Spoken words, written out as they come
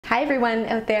Hi everyone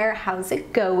out there, how's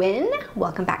it going?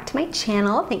 Welcome back to my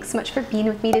channel. Thanks so much for being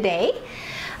with me today.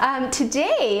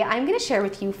 Today I'm going to share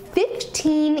with you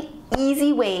 15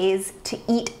 easy ways to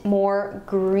eat more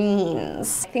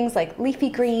greens. Things like leafy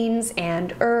greens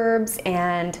and herbs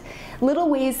and little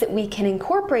ways that we can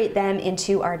incorporate them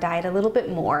into our diet a little bit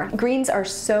more. Greens are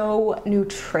so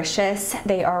nutritious.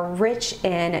 They are rich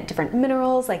in different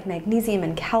minerals like magnesium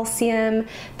and calcium.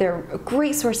 They're a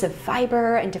great source of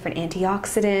fiber and different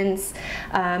antioxidants,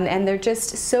 and they're just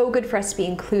so good for us to be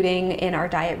including in our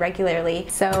diet regularly.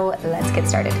 So let's get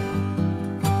started.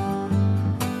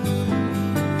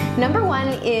 Number one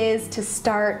is to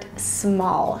start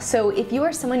small. So if you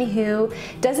are someone who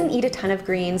doesn't eat a ton of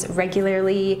greens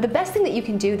regularly, the best thing that you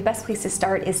can do, the best place to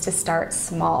start is to start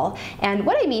small. And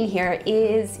what I mean here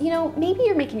is, maybe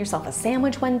you're making yourself a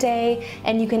sandwich one day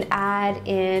and you can add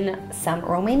in some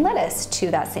romaine lettuce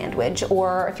to that sandwich.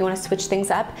 Or if you want to switch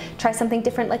things up, try something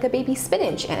different like a baby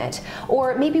spinach in it.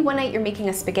 Or maybe one night you're making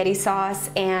a spaghetti sauce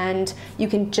and you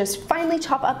can just finally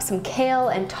chop up some kale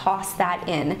and toss that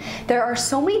in. There are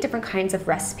so many different kinds of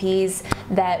recipes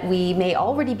that we may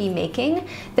already be making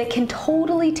that can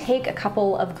totally take a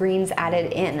couple of greens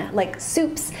added in, like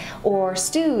soups or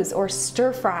stews or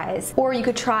stir fries. Or you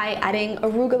could try adding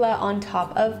arugula on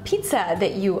top of pizza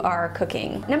that you are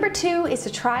cooking. Number two is to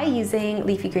try using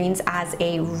leafy greens as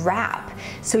a wrap.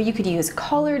 So you could use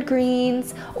collard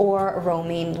greens, or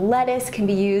romaine lettuce can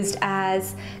be used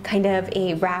as kind of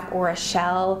a wrap or a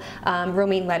shell.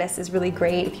 Romaine lettuce is really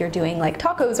great if you're doing like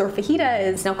tacos or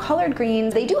fajitas. Now collard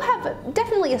greens, they do have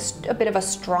definitely a bit of a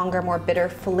stronger, more bitter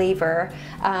flavor.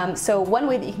 So one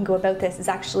way that you can go about this is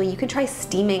actually you can try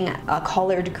steaming a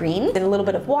collard green in a little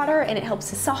bit of water, and it helps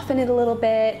to soften it a little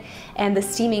bit, and the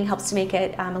steaming helps to make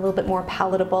it a little bit more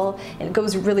palatable, and it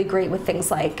goes really great with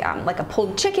things like a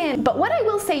pulled chicken. But what I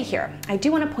will say here, I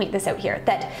do want to point this out here,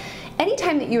 that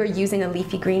anytime that you are using a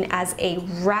leafy green as a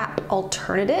wrap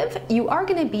alternative, you are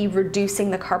going to be reducing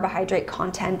the carbohydrate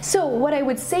content. So what I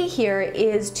would say here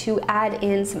is to add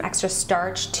in some extra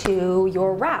starch to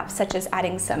your wrap, such as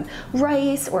adding some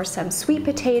rice or some sweet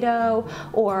potato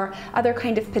or other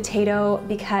kind of potato,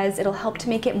 because it'll help to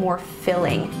make it more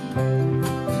filling.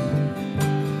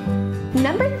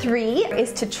 Number three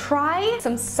is to try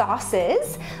some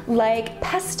sauces like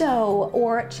pesto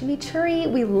or chimichurri.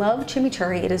 We love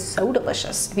chimichurri. It is so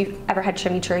delicious. If you've ever had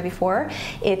chimichurri before,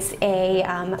 it's a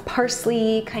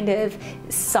parsley kind of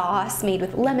sauce made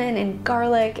with lemon and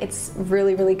garlic. It's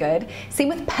really, really good. Same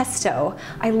with pesto.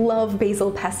 I love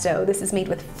basil pesto. This is made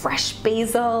with fresh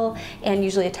basil and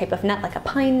usually a type of nut like a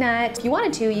pine nut. If you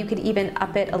wanted to, you could even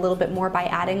up it a little bit more by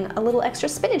adding a little extra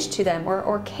spinach to them,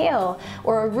 or kale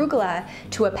or arugula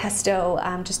to a pesto,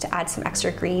 just to add some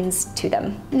extra greens to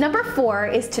them. Number four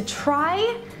is to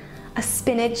try a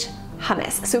spinach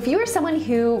hummus. So if you are someone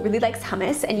who really likes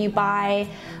hummus and you buy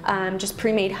just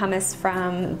pre-made hummus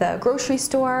from the grocery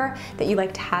store that you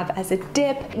like to have as a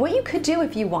dip, what you could do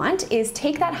if you want is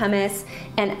take that hummus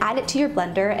and add it to your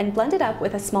blender and blend it up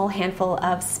with a small handful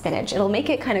of spinach. It'll make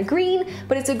it kind of green,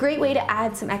 but it's a great way to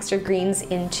add some extra greens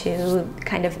into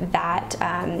kind of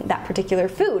that particular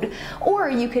food. Or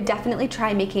you could definitely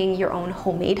try making your own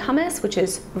homemade hummus, which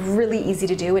is really easy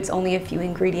to do. It's only a few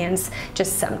ingredients,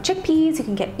 just some chickpeas. You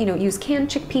can get, use canned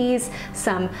chickpeas,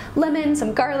 some lemon,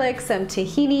 some garlic, some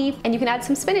tahini, and you can add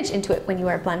some spinach into it when you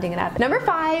are blending it up. Number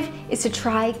five is to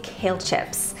try kale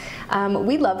chips.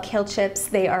 We love kale chips.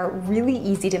 They are really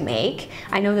easy to make.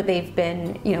 I know that they've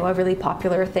been, a really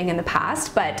popular thing in the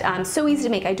past, but so easy to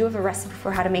make. I do have a recipe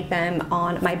for how to make them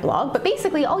on my blog, but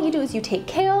basically all you do is you take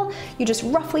kale, you just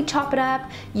roughly chop it up,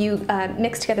 you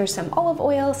mix together some olive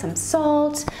oil, some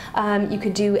salt, you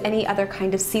could do any other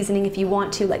kind of seasoning if you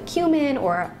want to, like cumin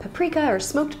or paprika or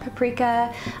smoked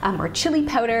paprika, or chili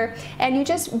powder, and you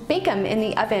just bake them in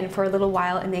the oven for a little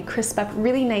while and they crisp up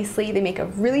really nicely. They make a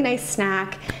really nice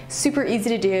snack, super easy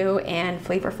to do and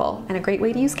flavorful, and a great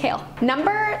way to use kale.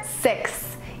 Number six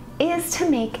is to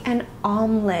make an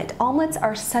omelet. Omelets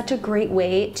are such a great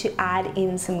way to add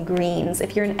in some greens.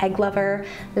 If you're an egg lover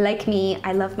like me,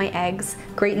 I love my eggs,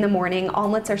 great in the morning.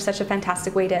 Omelets are such a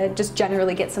fantastic way to just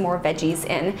generally get some more veggies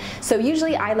in. So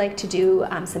usually I like to do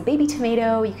some baby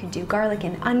tomato, you can do garlic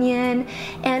and onion,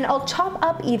 and I'll chop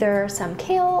up either some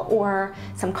kale or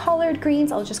some collard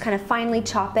greens. I'll just kind of finely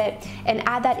chop it and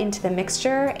add that into the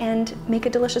mixture and make a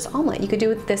delicious omelet. You could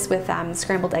do this with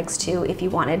scrambled eggs too if you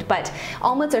wanted, but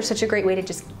omelets are such a great way to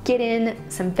just get in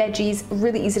some veggies,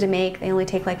 really easy to make. They only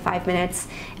take like 5 minutes,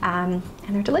 and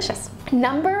they're delicious.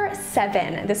 Number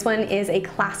 7, this one is a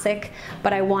classic,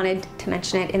 but I wanted to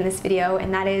mention it in this video,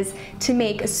 and that is to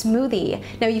make a smoothie.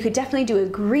 Now you could definitely do a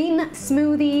green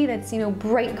smoothie that's, you know,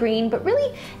 bright green, but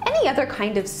really any other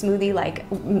kind of smoothie, like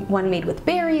one made with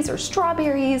berries or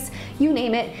strawberries, you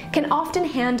name it, can often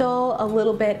handle a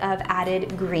little bit of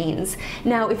added greens.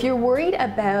 Now, if you're worried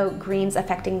about greens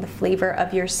affecting the flavor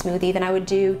of your smoothie, then I would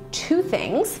do 2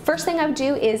 things. First thing I would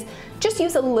do is just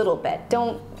use a little bit.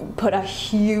 Don't put a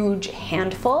huge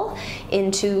handful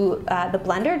into the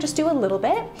blender, just do a little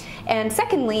bit. And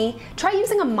secondly, try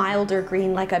using a milder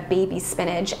green like a baby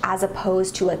spinach as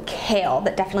opposed to a kale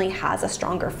that definitely has a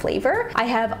stronger flavor. I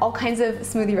have all kinds of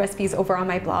smoothie recipes over on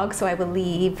my blog, so I will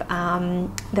leave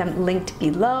them linked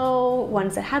below,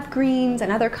 ones that have greens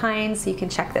and other kinds, so you can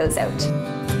check those out.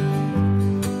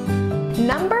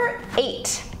 Number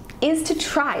 8 is to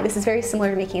try, this is very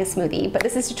similar to making a smoothie, but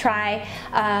this is to try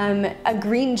a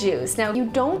green juice. Now, you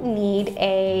don't need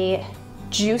a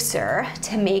juicer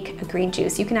to make a green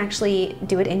juice. You can actually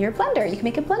do it in your blender. You can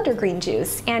make a blender green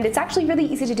juice, and it's actually really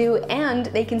easy to do, and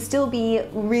they can still be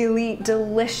really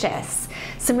delicious.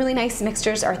 Some really nice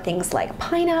mixtures are things like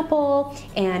pineapple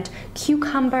and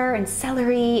cucumber and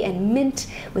celery and mint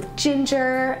with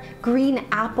ginger, green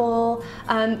apple.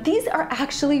 These are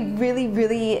actually really,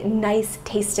 really nice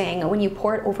tasting. When you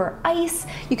pour it over ice,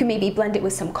 you can maybe blend it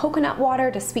with some coconut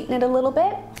water to sweeten it a little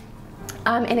bit.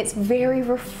 And it's very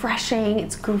refreshing.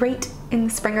 It's great in the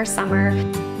spring or summer.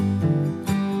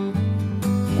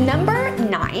 Number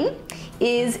 9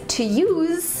 is to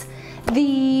use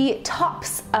the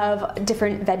tops of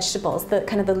different vegetables, the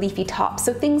kind of the leafy tops.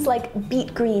 So things like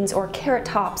beet greens or carrot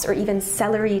tops or even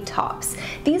celery tops.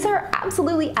 These are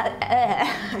absolutely,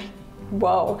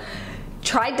 whoa.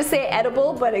 Tried to say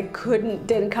edible, but it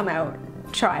didn't come out.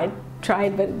 Tried,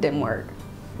 but it didn't work.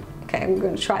 Okay, I'm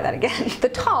going to try that again. The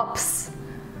tops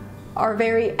are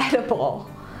very edible.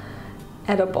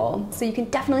 So you can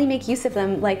definitely make use of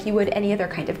them like you would any other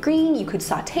kind of green. You could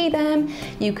saute them,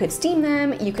 you could steam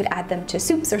them, you could add them to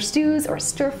soups or stews or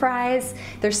stir fries.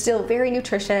 They're still very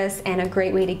nutritious and a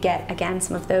great way to get, again,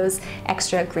 some of those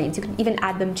extra greens. You can even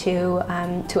add them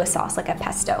to a sauce like a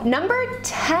pesto. Number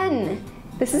 10.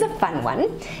 This is a fun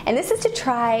one, and this is to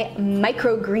try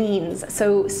microgreens,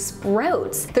 so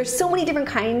sprouts. There's so many different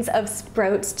kinds of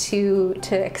sprouts to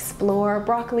explore.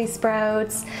 Broccoli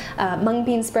sprouts, mung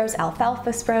bean sprouts,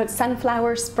 alfalfa sprouts,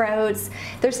 sunflower sprouts.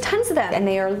 There's tons of them, and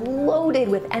they are loaded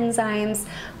with enzymes,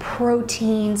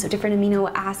 proteins, so different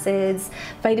amino acids,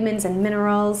 vitamins and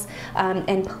minerals,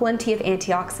 and plenty of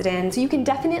antioxidants. You can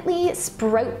definitely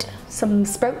sprout some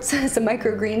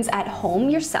microgreens at home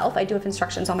yourself. I do have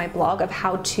instructions on my blog of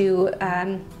how to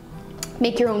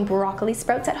make your own broccoli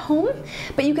sprouts at home,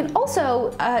 but you can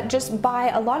also just buy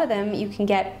a lot of them. You can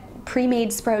get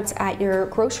pre-made sprouts at your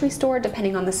grocery store,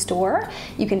 depending on the store.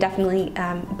 You can definitely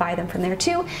buy them from there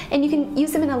too, and you can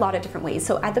use them in a lot of different ways.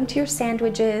 So add them to your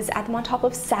sandwiches, add them on top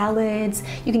of salads.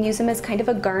 You can use them as kind of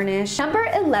a garnish. Number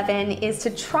 11 is to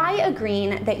try a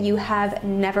green that you have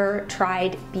never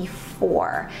tried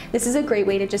before. This is a great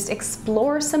way to just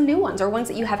explore some new ones or ones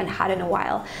that you haven't had in a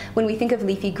while. When we think of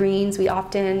leafy greens, we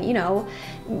often, you know,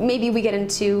 maybe we get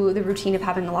into the routine of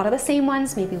having a lot of the same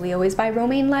ones. Maybe we always buy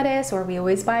romaine lettuce, or we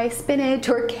always buy spinach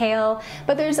or kale,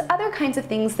 but there's other kinds of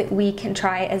things that we can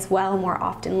try as well more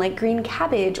often, like green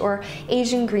cabbage or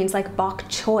Asian greens like bok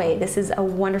choy. This is a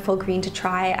wonderful green to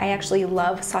try. I actually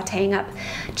love sauteing up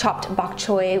chopped bok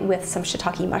choy with some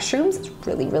shiitake mushrooms. It's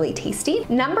really, really tasty.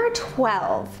 Number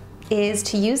 12 is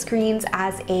to use greens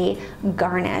as a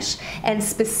garnish, and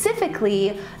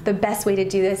specifically the best way to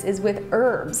do this is with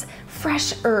herbs,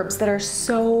 fresh herbs that are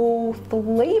so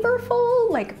flavorful,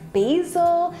 like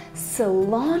basil,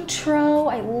 cilantro.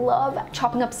 I love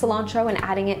chopping up cilantro and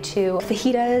adding it to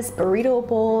fajitas, burrito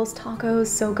bowls, tacos,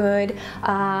 so good.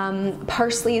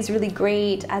 Parsley is really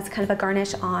great as kind of a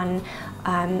garnish on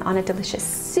a delicious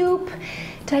soup.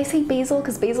 Did I say basil?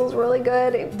 Because basil is really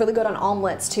good on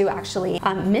omelets too, actually.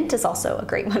 Mint is also a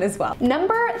great one as well.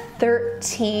 Number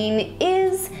 13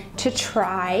 is to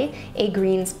try a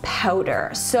greens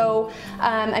powder. So,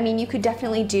 I mean, you could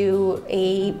definitely do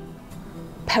a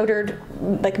powdered,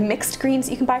 like mixed greens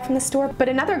that you can buy from the store. But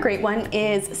another great one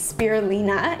is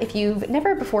spirulina. If you've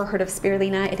never before heard of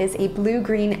spirulina, it is a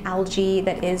blue-green algae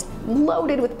that is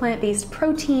loaded with plant-based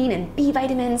protein and B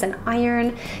vitamins and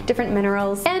iron, different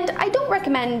minerals. And I don't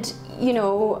recommend, you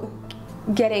know,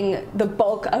 getting the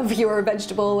bulk of your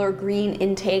vegetable or green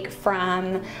intake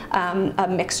from a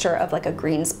mixture of like a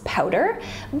greens powder,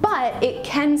 but it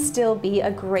can still be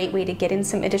a great way to get in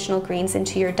some additional greens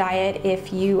into your diet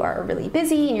if you are really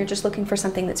busy and you're just looking for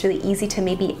something that's really easy to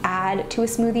maybe add to a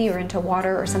smoothie or into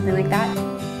water or something like that.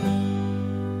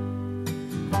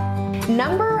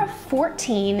 Number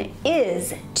 14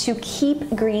 is to keep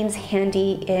greens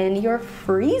handy in your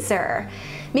freezer.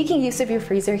 Making use of your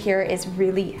freezer here is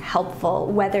really helpful.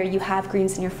 Whether you have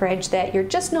greens in your fridge that you're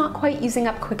just not quite using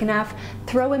up quick enough,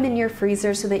 throw them in your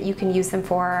freezer so that you can use them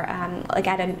for like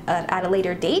at a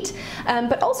later date.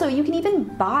 But also you can even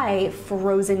buy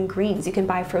frozen greens. You can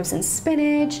buy frozen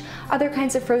spinach, other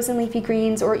kinds of frozen leafy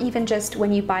greens, or even just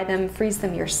when you buy them, freeze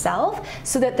them yourself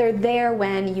so that they're there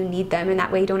when you need them. And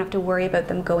that way you don't have to worry about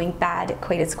them going bad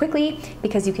quite as quickly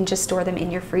because you can just store them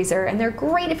in your freezer. And they're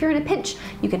great if you're in a pinch.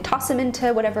 You can toss them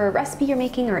into whatever recipe you're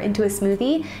making or into a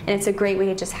smoothie, and it's a great way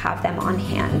to just have them on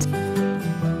hand.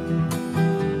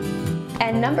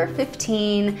 And number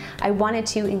 15, I wanted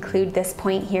to include this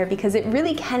point here because it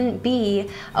really can be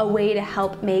a way to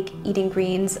help make eating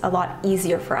greens a lot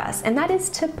easier for us, and that is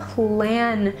to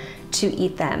plan to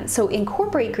eat them. So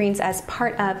incorporate greens as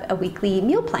part of a weekly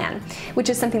meal plan, which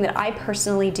is something that I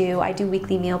personally do. I do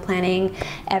weekly meal planning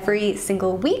every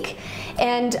single week.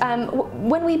 And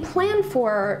when we plan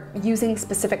for using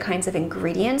specific kinds of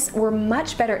ingredients, we're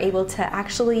much better able to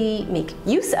actually make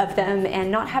use of them and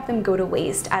not have them go to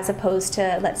waste, as opposed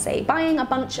to, let's say, buying a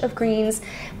bunch of greens,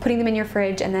 putting them in your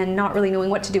fridge, and then not really knowing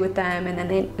what to do with them, and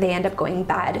then they end up going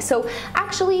bad. So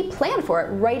actually plan for it.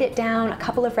 Write it down, a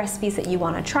couple of recipes that you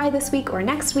want to try this week or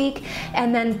next week,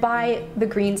 and then buy the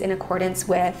greens in accordance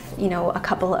with, you know, a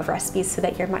couple of recipes so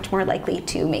that you're much more likely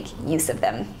to make use of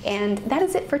them. And that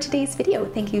is it for today's video.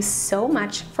 Thank you so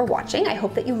much for watching. I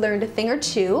hope that you learned a thing or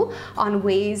two on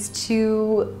ways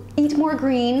to eat more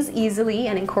greens easily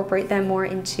and incorporate them more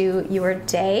into your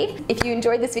day. If you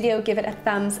enjoyed this video, give it a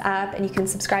thumbs up, and you can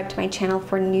subscribe to my channel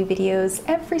for new videos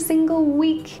every single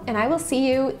week. And I will see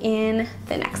you in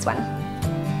the next one.